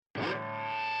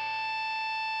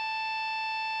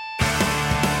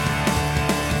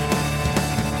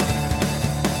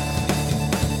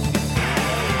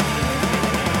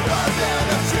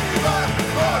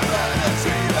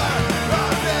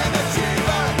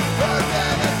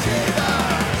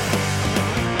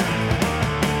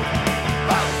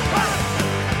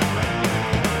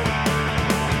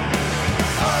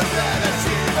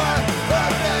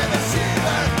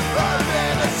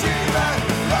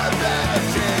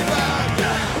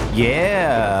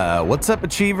Yeah, what's up,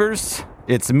 Achievers?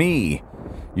 It's me,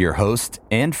 your host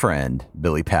and friend,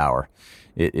 Billy Power.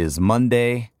 It is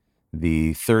Monday,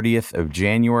 the 30th of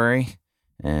January,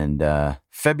 and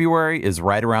February is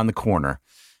right around the corner.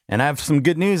 And I have some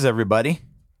good news, everybody.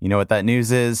 You know what that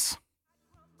news is?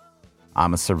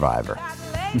 I'm a survivor.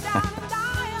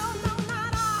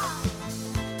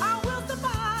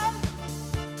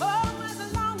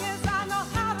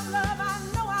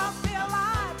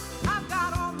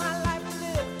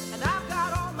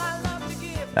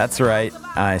 That's right.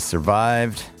 I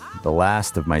survived the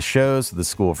last of my shows with the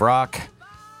School of Rock.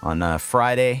 On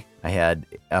Friday, I had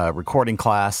a recording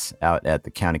class out at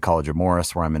the County College of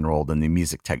Morris, where I'm enrolled in the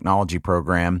music technology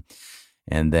program.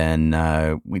 And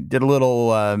then we did a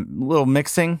little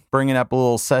mixing, bringing up a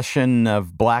little session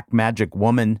of Black Magic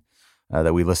Woman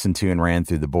that we listened to and ran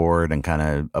through the board and kind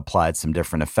of applied some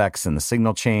different effects in the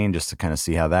signal chain just to kind of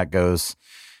see how that goes.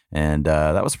 And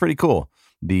that was pretty cool.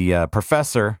 The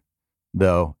professor,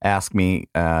 though, asked me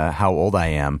how old I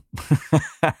am.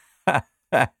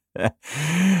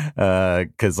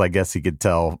 Because I guess he could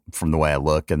tell from the way I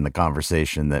look and the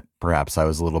conversation that perhaps I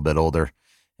was a little bit older.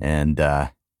 And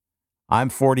I'm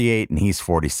 48 and he's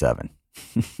 47.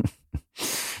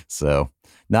 So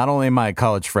not only am I a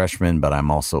college freshman, but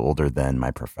I'm also older than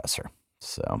my professor.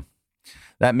 So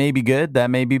that may be good. That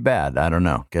may be bad. I don't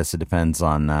know. Guess it depends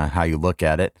on how you look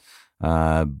at it.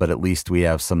 But at least we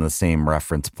have some of the same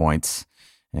reference points.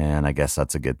 And I guess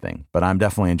that's a good thing. But I'm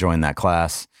definitely enjoying that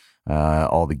class.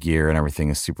 All the gear and everything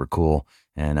is super cool.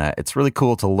 And it's really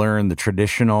cool to learn the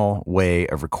traditional way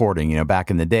of recording. You know,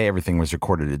 back in the day, everything was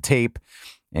recorded to tape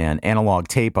and analog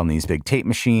tape on these big tape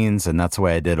machines. And that's the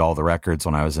way I did all the records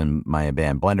when I was in my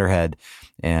band Blenderhead.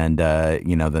 And,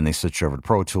 then they switched over to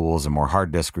Pro Tools and more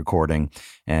hard disk recording.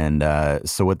 And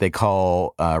so what they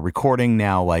call recording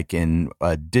now, like in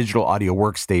a digital audio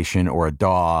workstation or a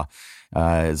DAW,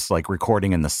 is like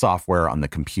recording in the software on the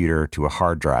computer to a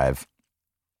hard drive.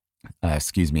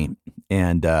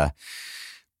 And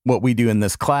what we do in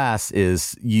this class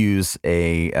is use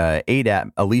a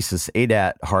Alesis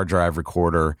ADAT hard drive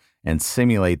recorder and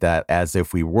simulate that as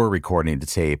if we were recording to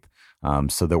tape,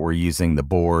 so that we're using the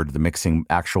board, the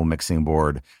actual mixing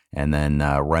board, and then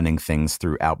running things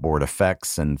through outboard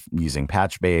effects and using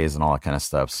patch bays and all that kind of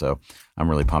stuff. So I'm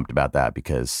really pumped about that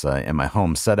because in my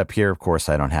home setup here, of course,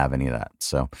 I don't have any of that.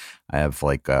 So I have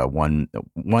like one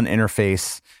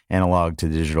interface, analog to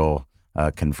digital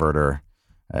converter,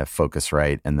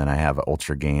 Focusrite, and then I have an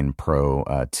Ultra Gain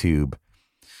Pro tube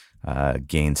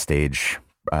gain stage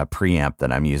preamp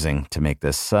that I'm using to make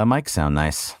this mic sound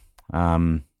nice.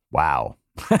 Wow.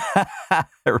 I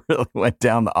really went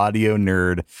down the audio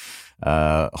nerd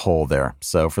hole there.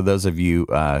 So for those of you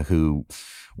who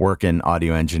work in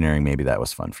audio engineering, maybe that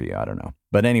was fun for you. I don't know.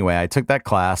 But anyway, I took that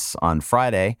class on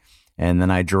Friday, and then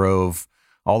I drove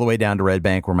all the way down to Red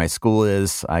Bank where my school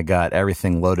is. I got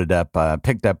everything loaded up,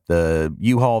 picked up the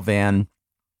U-Haul van,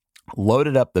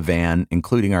 loaded up the van,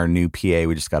 including our new PA.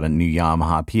 We just got a new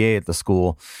Yamaha PA at the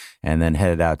school, and then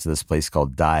headed out to this place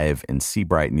called Dive in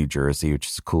Seabright, New Jersey, which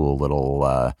is a cool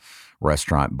little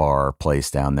restaurant bar place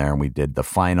down there. And we did the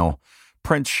final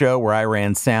Prince show where I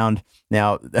ran sound.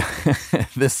 Now,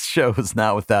 this show is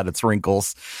not without its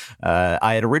wrinkles.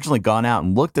 I had originally gone out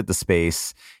and looked at the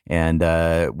space, and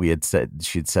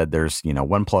she'd said there's,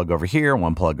 one plug over here,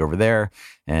 one plug over there.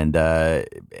 And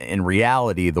in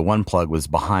reality, the one plug was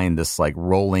behind this like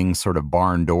rolling sort of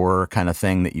barn door kind of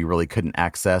thing that you really couldn't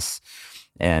access.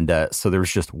 And so there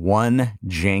was just one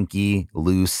janky,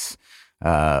 loose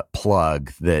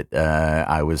plug that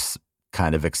I was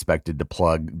kind of expected to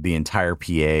plug the entire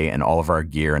PA and all of our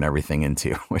gear and everything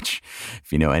into, which,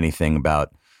 if you know anything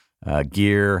about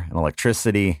gear and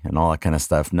electricity and all that kind of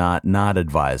stuff, not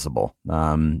advisable.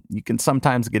 You can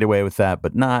sometimes get away with that,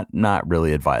 but not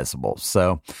really advisable.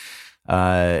 So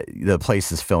the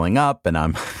place is filling up, and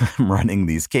I'm running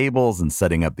these cables and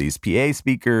setting up these PA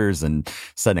speakers and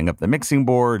setting up the mixing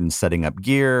board and setting up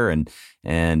gear, and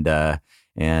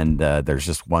there's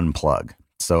just one plug.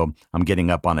 So I'm getting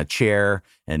up on a chair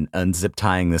and unzip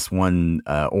tying this one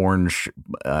orange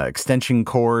extension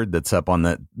cord that's up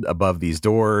on above these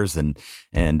doors, and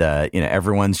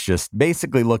everyone's just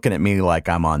basically looking at me like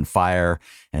I'm on fire,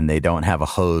 and they don't have a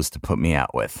hose to put me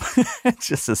out with. It's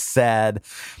just a sad.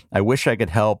 I wish I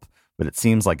could help, but it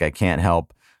seems like I can't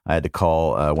help. I had to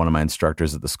call one of my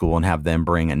instructors at the school and have them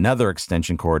bring another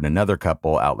extension cord and another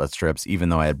couple outlet strips, even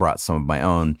though I had brought some of my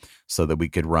own, so that we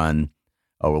could run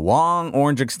a long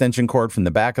orange extension cord from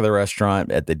the back of the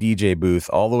restaurant at the DJ booth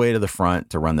all the way to the front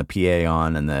to run the PA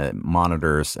on and the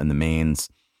monitors and the mains,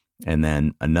 and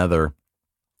then another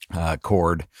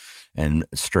cord and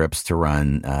strips to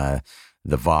run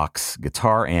the Vox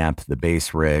guitar amp, the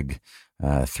bass rig,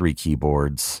 3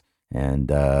 keyboards, and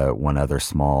one other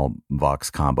small Vox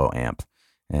combo amp.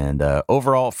 And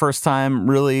overall, first time,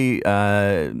 really,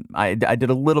 I did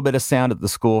a little bit of sound at the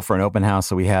school for an open house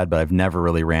that we had, but I've never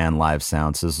really ran live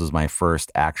sound. So this was my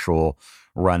first actual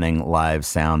running live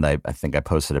sound. I think I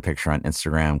posted a picture on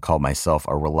Instagram, called myself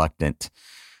a reluctant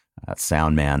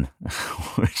sound man,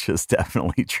 which is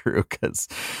definitely true, because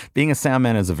being a sound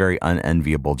man is a very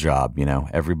unenviable job. You know,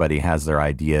 everybody has their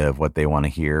idea of what they want to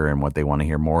hear and what they want to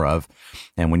hear more of.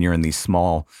 And when you're in these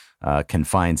small,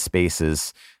 confined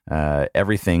spaces,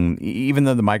 everything, even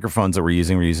though the microphones that we're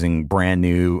using brand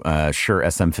new Shure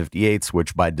SM58s,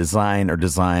 which by design are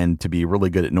designed to be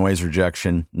really good at noise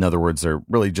rejection. In other words, they're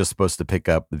really just supposed to pick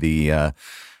up the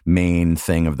main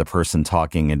thing of the person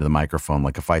talking into the microphone.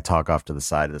 Like if I talk off to the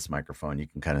side of this microphone, you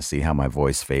can kind of see how my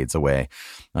voice fades away.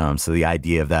 So the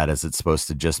idea of that is it's supposed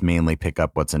to just mainly pick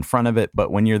up what's in front of it.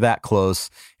 But when you're that close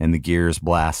and the gear's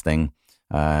blasting,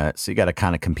 so you got to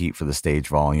kind of compete for the stage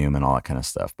volume and all that kind of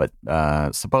stuff. But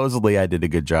supposedly I did a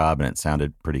good job and it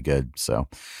sounded pretty good. So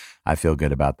I feel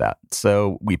good about that.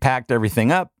 So we packed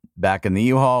everything up back in the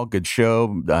U-Haul. Good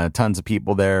show. Tons of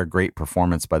people there. Great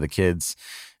performance by the kids.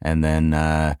 And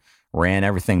then ran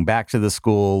everything back to the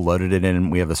school, loaded it in.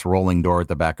 We have this rolling door at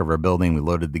the back of our building. We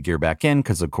loaded the gear back in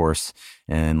because, of course,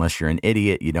 unless you're an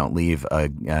idiot, you don't leave a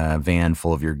van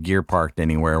full of your gear parked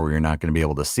anywhere where you're not going to be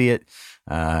able to see it.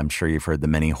 I'm sure you've heard the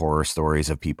many horror stories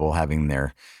of people having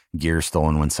their gear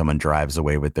stolen when someone drives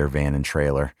away with their van and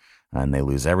trailer and they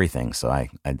lose everything. So I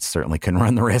certainly couldn't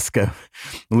run the risk of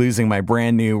losing my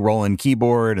brand new Roland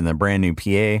keyboard and the brand new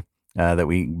PA that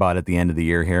we bought at the end of the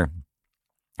year here.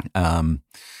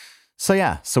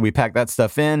 So we packed that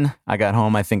stuff in. I got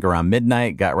home, I think around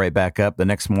midnight, got right back up the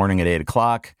next morning at 8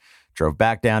 o'clock, drove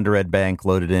back down to Red Bank,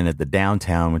 loaded in at the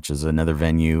Downtown, which is another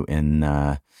venue in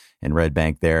Red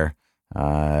Bank there,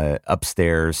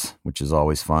 upstairs, which is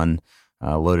always fun.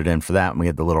 Loaded in for that. And we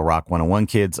had the Little Rock 101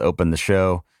 kids open the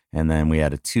show. And then we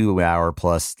had a 2-hour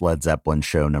plus Led Zeppelin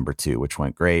show number 2, which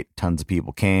went great. Tons of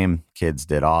people came. Kids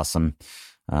did awesome.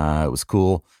 It was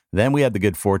cool. Then we had the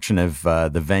good fortune of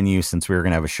the venue, since we were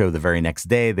going to have a show the very next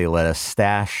day, they let us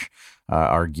stash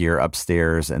our gear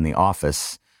upstairs in the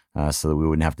office so that we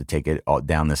wouldn't have to take it all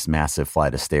down this massive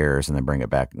flight of stairs and then bring it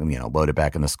back, load it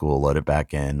back in the school, load it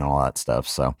back in, and all that stuff.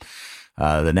 So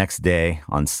the next day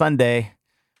on Sunday,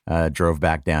 drove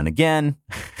back down again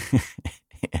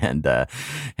and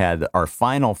had our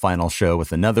final show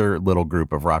with another little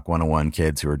group of Rock 101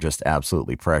 kids who are just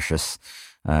absolutely precious.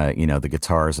 The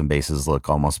guitars and basses look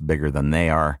almost bigger than they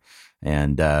are.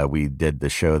 And we did the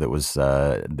show that was,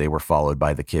 they were followed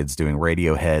by the kids doing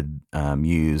Radiohead,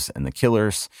 Muse, and the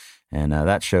Killers. And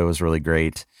that show was really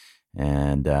great.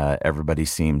 And everybody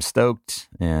seemed stoked.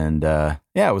 And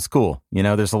it was cool.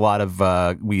 There's a lot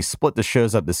of, we split the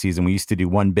shows up this season. We used to do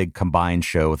one big combined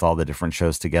show with all the different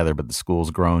shows together, but the school's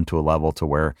grown to a level to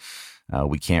where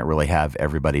we can't really have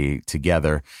everybody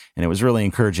together. And it was really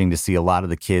encouraging to see a lot of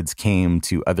the kids came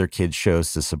to other kids'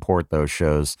 shows to support those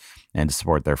shows and to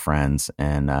support their friends.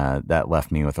 And that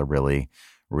left me with a really,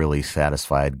 really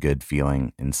satisfied, good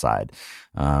feeling inside.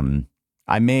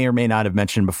 I may or may not have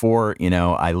mentioned before,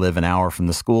 I live an hour from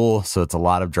the school, so it's a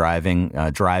lot of driving.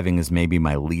 Driving is maybe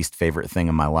my least favorite thing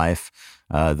in my life.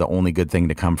 The only good thing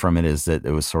to come from it is that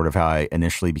it was sort of how I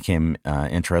initially became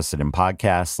interested in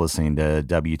podcasts, listening to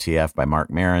WTF by Mark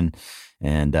Maron,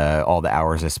 and all the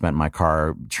hours I spent in my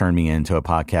car turned me into a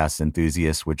podcast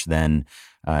enthusiast, which then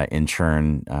in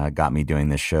turn got me doing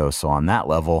this show. So on that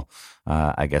level,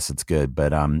 I guess it's good,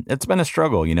 but it's been a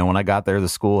struggle. When I got there, the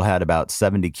school had about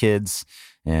 70 kids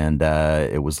and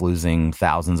it was losing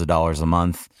thousands of dollars a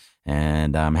month.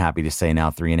 And I'm happy to say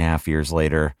now, 3.5 years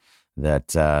later,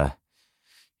 that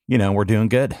we're doing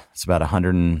good. It's about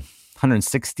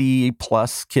 160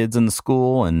 plus kids in the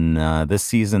school. And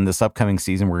this upcoming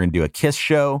season, we're going to do a Kiss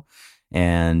show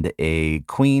and a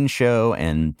Queen show.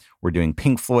 And we're doing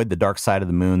Pink Floyd, The Dark Side of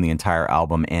the Moon, the entire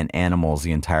album, and Animals,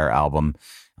 the entire album.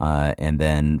 And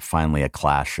then finally a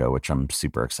Clash show, which I'm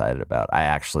super excited about. I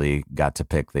actually got to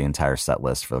pick the entire set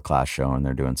list for the Clash show, and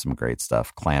they're doing some great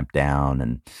stuff. Clamp Down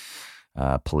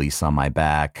and Police on My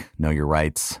Back, Know Your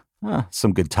Rights.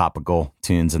 Some good topical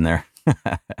tunes in there.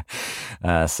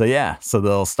 So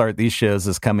they'll start these shows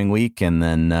this coming week and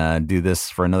then rehearse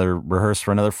for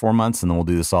another 4 months, and then we'll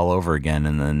do this all over again,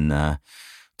 and then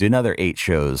do another 8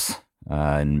 shows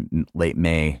in late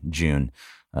May, June.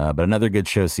 But another good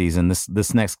show season.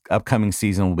 This next upcoming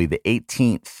season will be the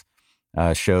 18th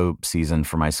show season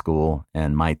for my school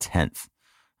and my 10th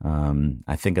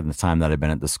I think in the time that I've been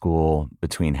at the school,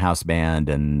 between house band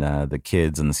and the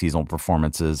kids and the seasonal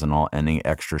performances and any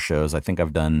extra shows, I think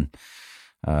I've done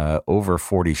over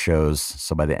 40 shows.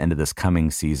 So by the end of this coming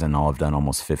season, I'll have done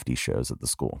almost 50 shows at the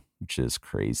school, which is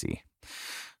crazy.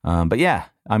 But yeah,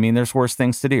 I mean, there's worse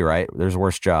things to do, right? There's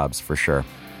worse jobs for sure.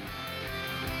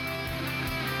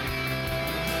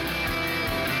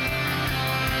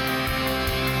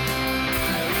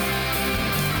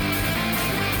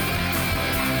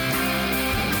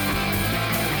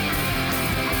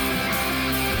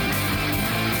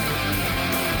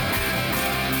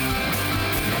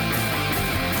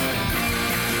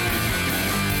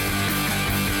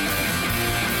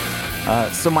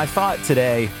 So my thought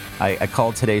today, I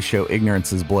called today's show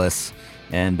Ignorance is Bliss,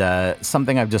 and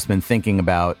something I've just been thinking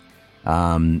about.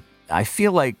 I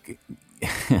feel like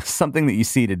something that you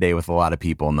see today with a lot of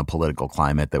people in the political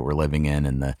climate that we're living in,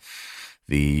 and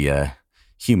the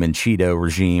human Cheeto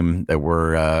regime that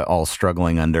we're all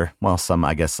struggling under. Well,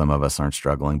 I guess some of us aren't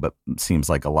struggling, but it seems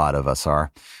like a lot of us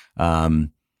are.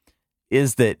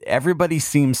 Is that everybody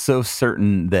seems so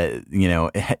certain that,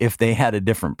 if they had a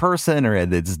different person or had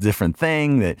this different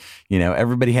thing, that,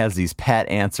 everybody has these pat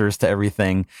answers to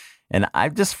everything. And I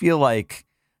just feel like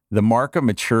the mark of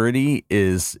maturity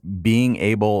is being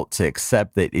able to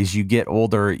accept that as you get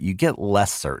older, you get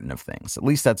less certain of things. At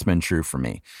least that's been true for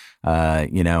me.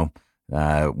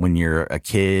 When you're a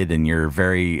kid and you're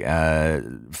very,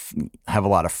 have a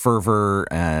lot of fervor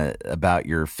about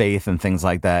your faith and things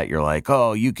like that, you're like,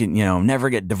 oh, you can, never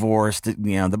get divorced.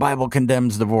 The Bible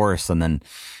condemns divorce. And then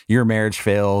your marriage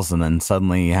fails. And then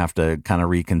suddenly you have to kind of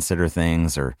reconsider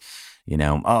things, or,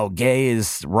 oh, gay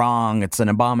is wrong. It's an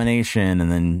abomination. And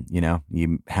then,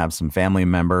 you have some family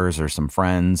members or some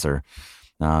friends or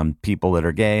people that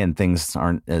are gay and things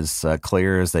aren't as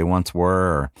clear as they once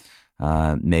were,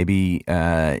 or maybe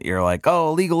you're like,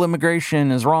 oh, legal immigration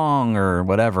is wrong or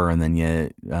whatever. And then you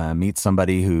meet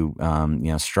somebody who,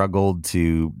 struggled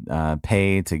to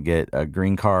pay to get a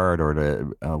green card or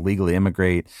to legally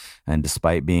immigrate. And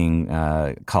despite being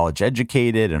college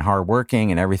educated and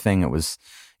hardworking and everything,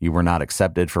 you were not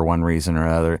accepted for one reason or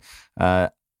another.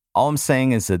 All I'm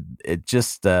saying is that it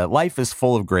just, life is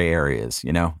full of gray areas,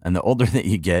 and the older that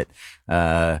you get,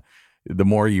 the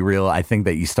more I think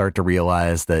that you start to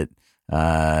realize that,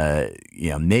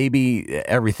 maybe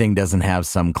everything doesn't have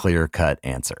some clear-cut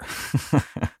answer.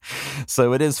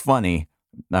 So it is funny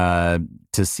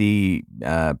to see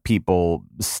people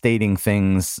stating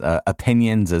things,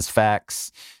 opinions as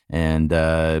facts, and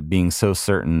being so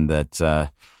certain that,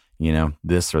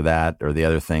 this or that or the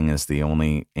other thing is the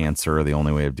only answer or the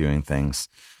only way of doing things.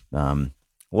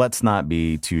 Let's not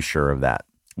be too sure of that.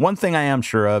 One thing I am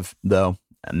sure of, though,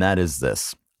 and that is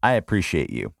this. I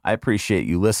appreciate you. I appreciate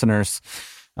you listeners.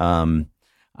 I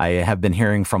have been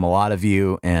hearing from a lot of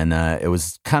you, and it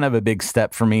was kind of a big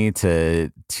step for me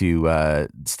to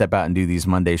step out and do these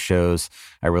Monday shows.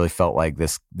 I really felt like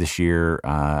this year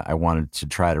I wanted to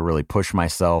try to really push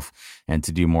myself and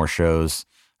to do more shows.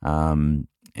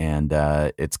 And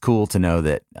it's cool to know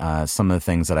that some of the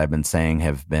things that I've been saying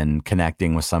have been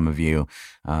connecting with some of you,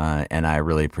 and I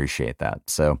really appreciate that.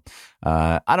 So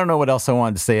I don't know what else I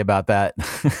wanted to say about that.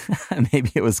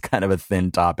 Maybe it was kind of a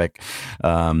thin topic.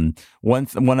 One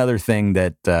other thing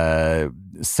that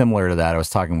similar to that, I was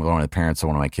talking with one of the parents of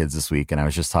one of my kids this week, and I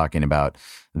was just talking about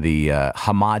the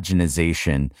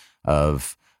homogenization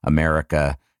of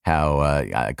America. How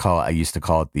I used to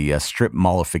call it the strip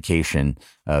mallification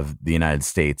of the United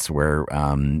States, where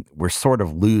we're sort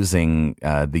of losing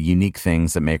the unique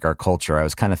things that make our culture. I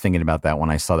was kind of thinking about that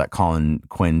when I saw that Colin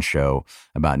Quinn show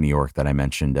about New York that I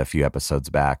mentioned a few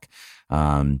episodes back,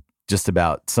 just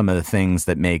about some of the things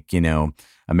that make,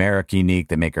 America unique,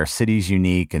 that make our cities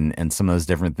unique, and some of those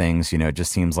different things. It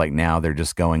just seems like now they're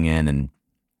just going in and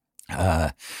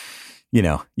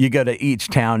you go to each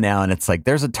town now and it's like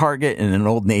there's a Target and an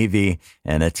Old Navy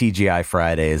and a TGI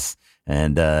Fridays.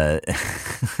 And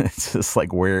it's just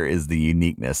like, where is the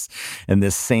uniqueness? And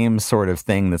this same sort of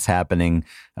thing that's happening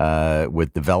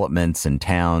with developments and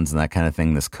towns and that kind of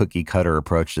thing, this cookie cutter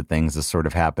approach to things is sort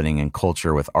of happening in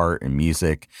culture with art and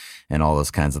music and all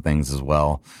those kinds of things as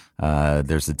well.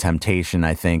 There's a temptation,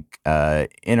 I think,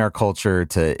 in our culture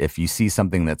to, if you see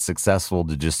something that's successful,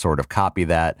 to just sort of copy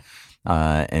that.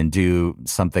 And do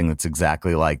something that's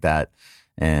exactly like that.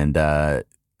 And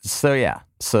so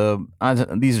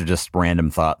these are just random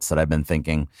thoughts that I've been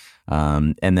thinking.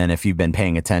 And then if you've been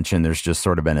paying attention, there's just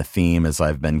sort of been a theme as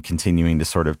I've been continuing to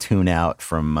sort of tune out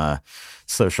from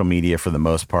social media for the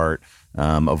most part.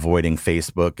 avoiding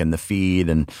Facebook and the feed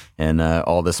and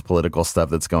all this political stuff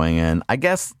that's going in. I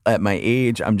guess at my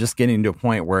age, I'm just getting to a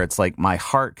point where it's like my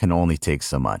heart can only take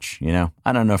so much, you know?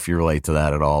 I don't know if you relate to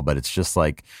that at all, but it's just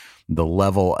like the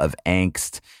level of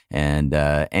angst and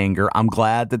anger. I'm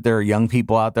glad that there are young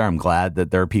people out there. I'm glad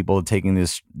that there are people taking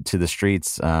this to the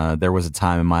streets. There was a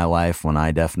time in my life when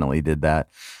I definitely did that.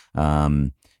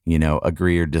 You know,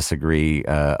 agree or disagree,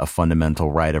 a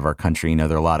fundamental right of our country. You know,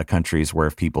 there are a lot of countries where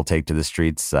if people take to the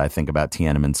streets, I think about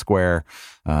Tiananmen Square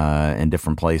and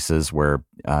different places where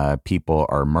people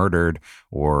are murdered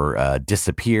or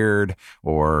disappeared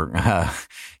or,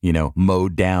 you know,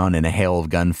 mowed down in a hail of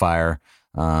gunfire.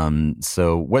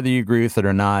 So whether you agree with it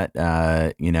or not,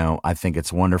 you know, I think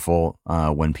it's wonderful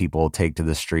when people take to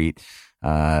the street.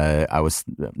 I was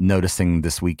noticing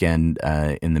this weekend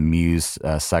in the Muse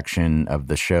section of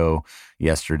the show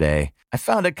yesterday. I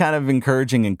found it kind of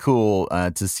encouraging and cool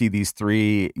to see these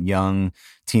three young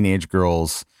teenage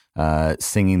girls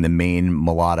singing the main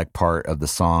melodic part of the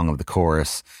song of the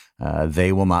chorus.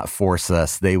 They will not force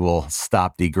us. They will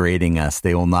stop degrading us.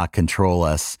 They will not control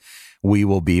us. We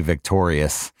will be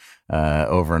victorious,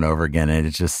 over and over again. And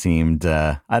it just seemed,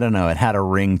 I don't know, it had a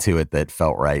ring to it that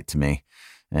felt right to me.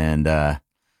 And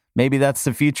maybe that's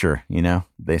the future, you know.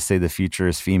 They say the future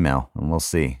is female, and we'll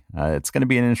see. It's going to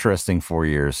be an interesting 4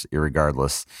 years,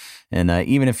 irregardless. And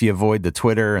even if you avoid the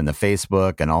Twitter and the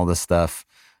Facebook and all this stuff,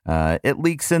 it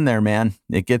leaks in there, man.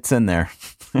 It gets in there.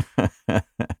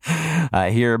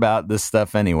 I hear about this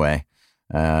stuff anyway.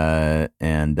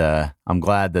 And I'm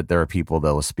glad that there are people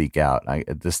that will speak out.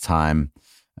 At this time,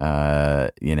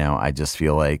 you know, I just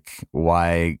feel like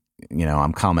why... You know,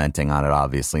 I'm commenting on it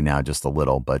obviously now just a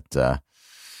little, but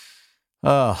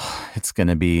it's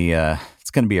gonna be a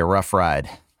rough ride.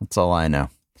 That's all I know.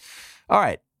 All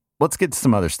right, let's get to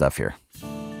some other stuff here.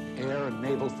 Air and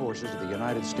naval forces of the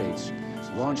United States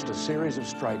launched a series of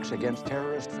strikes against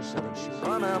terrorist facilities.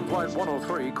 Pan Flight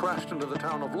 103 crashed into the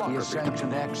town of Lockerbie. He has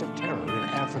sanctioned acts of terror in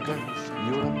Africa,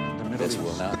 Europe, and the Middle East. This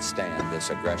will not stand, this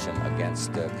aggression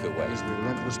against Kuwait. His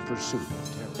relentless pursuit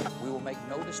of terror. We will make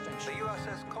no distinction. The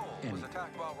USS Cole was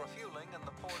attacked while refueling in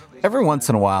the port of... Every once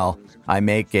in a while, I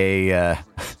make a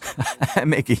I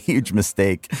make a huge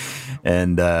mistake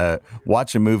and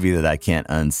watch a movie that I can't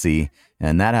unsee.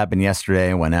 And that happened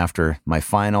yesterday when after my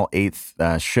final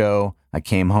 8th show, I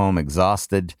came home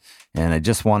exhausted and I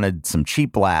just wanted some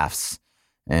cheap laughs.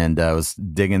 And I was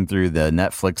digging through the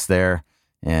Netflix there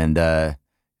and it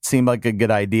seemed like a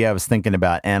good idea. I was thinking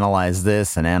about analyze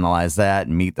this and analyze that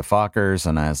and meet the Fockers.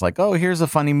 And I was like, oh, here's a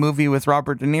funny movie with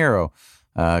Robert De Niro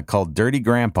called Dirty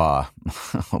Grandpa.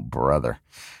 Oh, brother.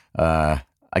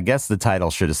 I guess the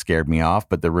title should have scared me off,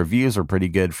 but the reviews were pretty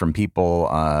good from people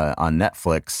on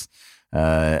Netflix.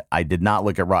 I did not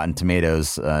look at Rotten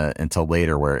Tomatoes until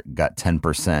later, where it got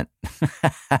 10%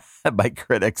 by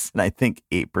critics and I think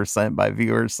 8% by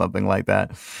viewers, something like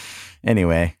that.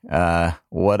 Anyway,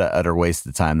 what a utter waste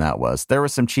of time that was. There were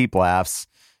some cheap laughs,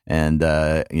 and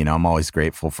you know, I'm always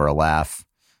grateful for a laugh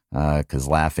because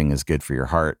laughing is good for your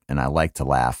heart, and I like to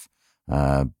laugh.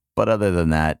 But other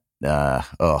than that,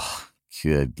 oh,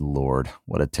 good Lord,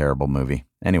 what a terrible movie.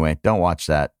 Anyway, don't watch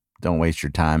that. Don't waste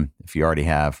your time. If you already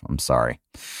have, I'm sorry.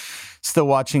 Still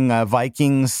watching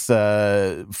Vikings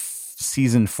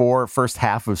season 4, first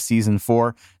half of season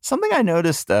 4. Something I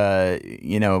noticed,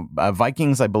 you know,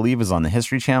 Vikings, I believe, is on the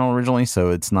History Channel originally,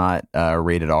 so it's not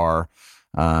rated R.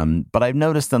 But I've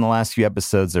noticed in the last few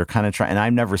episodes, they're kind of trying, and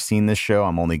I've never seen this show.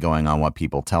 I'm only going on what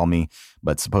people tell me,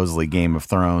 but supposedly Game of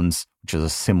Thrones, which is a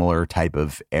similar type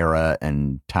of era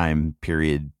and time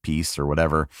period piece or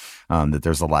whatever, that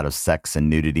there's a lot of sex and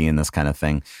nudity and this kind of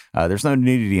thing. There's no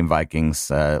nudity in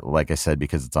Vikings, like I said,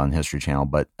 because it's on History Channel,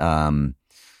 but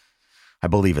I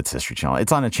believe it's History Channel.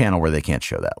 It's on a channel where they can't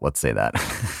show that. Let's say that.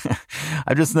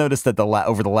 I've just noticed that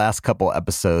over the last couple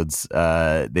episodes,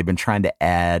 they've been trying to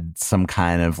add some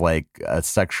kind of like a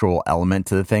sexual element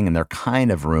to the thing, and they're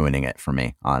kind of ruining it for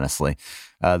me, honestly.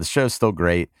 The show's still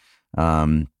great,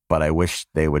 but I wish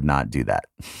they would not do that.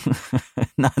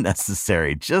 Not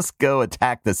necessary. Just go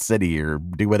attack the city or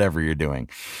do whatever you're doing.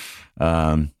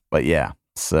 But yeah,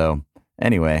 so...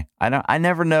 Anyway, I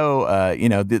never know, you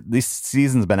know, this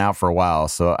season's been out for a while,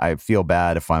 so I feel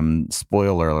bad if I'm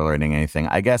spoiler alerting anything.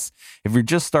 I guess if you're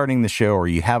just starting the show or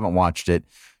you haven't watched it,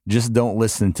 just don't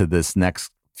listen to this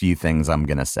next few things I'm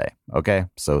going to say. Okay.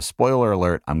 So spoiler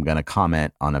alert, I'm going to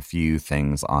comment on a few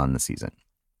things on the season.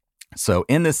 So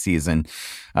in this season,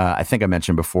 I think I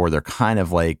mentioned before, they're kind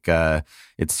of like,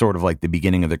 it's sort of like the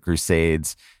beginning of the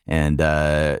Crusades, and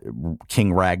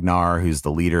King Ragnar, who's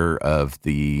the leader of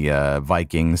the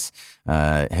Vikings,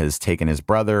 has taken his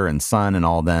brother and son and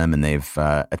all of them, and they've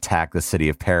attacked the city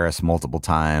of Paris multiple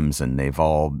times, and they've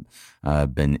all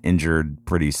been injured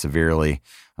pretty severely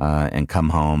and come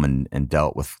home and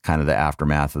dealt with kind of the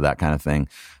aftermath of that kind of thing.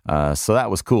 So that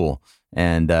was cool.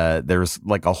 And there's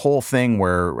like a whole thing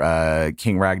where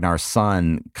King Ragnar's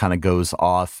son kind of goes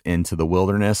off into the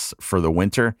wilderness for the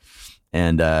winter.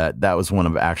 And that was one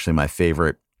of actually my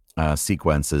favorite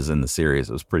sequences in the series.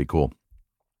 It was pretty cool.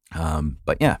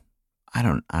 But yeah, I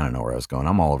don't know where I was going.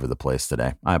 I'm all over the place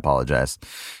today. I apologize.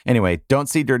 Anyway, don't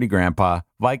see Dirty Grandpa.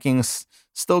 Vikings,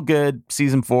 still good.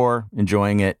 Season 4,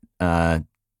 enjoying it.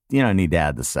 You don't need to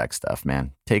add the sex stuff,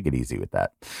 man. Take it easy with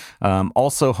that.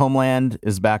 Also, Homeland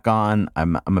is back on.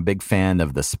 I'm a big fan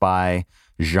of the spy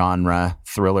genre,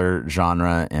 thriller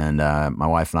genre, and my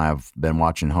wife and I have been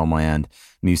watching Homeland.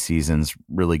 New season's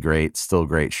really great. Still a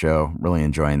great show. Really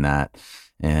enjoying that.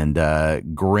 And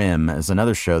Grimm is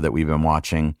another show that we've been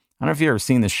watching. I don't know if you've ever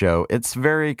seen the show. It's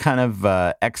very kind of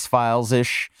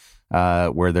X-Files-ish.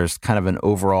 Where there's kind of an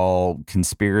overall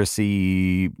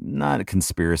conspiracy, not a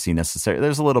conspiracy necessarily.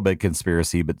 There's a little bit of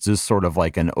conspiracy, but just sort of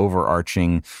like an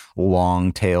overarching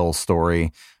long tail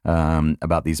story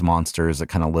about these monsters that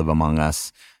kind of live among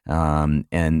us.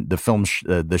 And the film,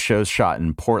 the show's shot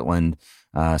in Portland,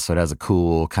 so it has a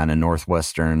cool kind of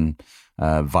Northwestern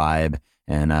vibe.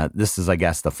 And this is, I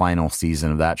guess, the final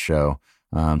season of that show.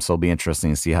 So it'll be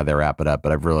interesting to see how they wrap it up,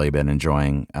 but I've really been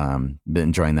enjoying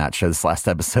that show. This last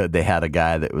episode, they had a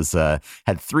guy that was, had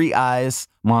 3 eyes,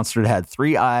 monster that had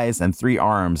 3 eyes and 3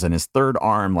 arms, and his third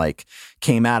arm like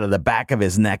came out of the back of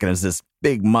his neck, and it was this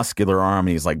big muscular arm,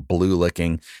 and he's like blue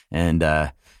looking. And,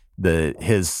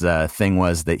 his thing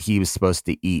was that he was supposed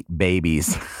to eat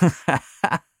babies.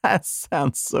 That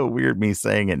sounds so weird, me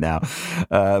saying it now.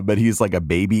 But he's like a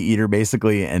baby eater,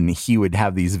 basically. And he would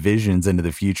have these visions into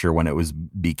the future when it was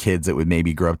be kids that would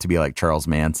maybe grow up to be like Charles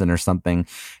Manson or something.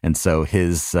 And so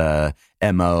his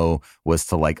MO was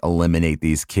to like eliminate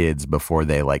these kids before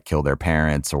they like kill their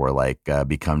parents or like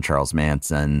become Charles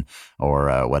Manson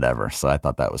or whatever. So I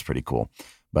thought that was pretty cool.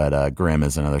 But Grimm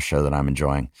is another show that I'm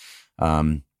enjoying.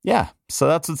 Yeah, so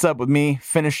that's what's up with me.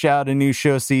 Finished out a new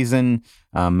show season.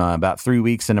 About 3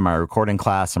 weeks into my recording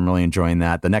class. I'm really enjoying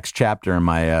that. The next chapter in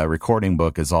my recording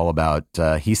book is all about,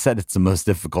 he said it's the most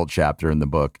difficult chapter in the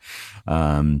book.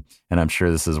 And I'm sure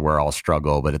this is where I'll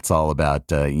struggle, but it's all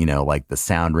about, like the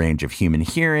sound range of human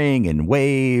hearing and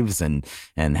waves and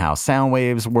how sound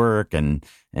waves work and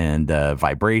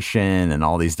vibration and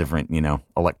all these different,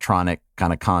 electronic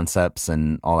kind of concepts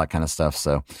and all that kind of stuff.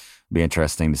 So it'll be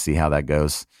interesting to see how that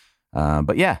goes.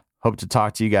 But yeah, hope to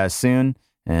talk to you guys soon.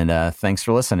 And thanks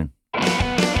for listening. All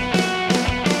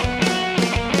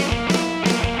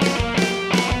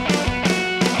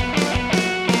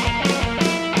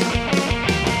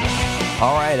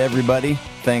right, everybody.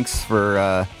 Thanks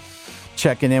for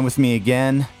checking in with me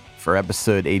again for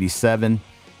episode 87.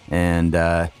 And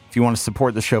if you want to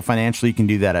support the show financially, you can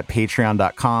do that at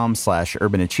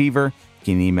patreon.com/urbanachiever. You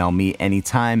can email me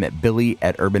anytime at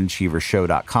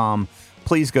billy@urbanachievershow.com.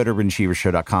 Please go to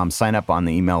urbanachievershow.com, sign up on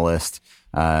the email list.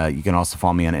 You can also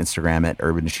follow me on Instagram at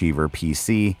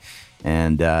urbanachieverpc.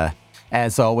 And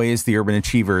as always, the Urban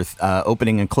Achiever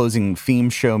opening and closing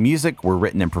theme show music were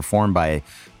written and performed by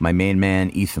my main man,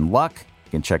 Ethan Luck.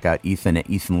 You can check out Ethan at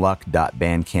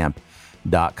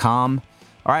ethanluck.bandcamp.com.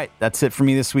 All right, that's it for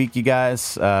me this week, you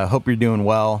guys. Hope you're doing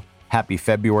well. Happy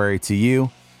February to you.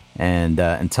 And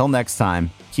until next time,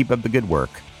 keep up the good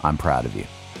work. I'm proud of you.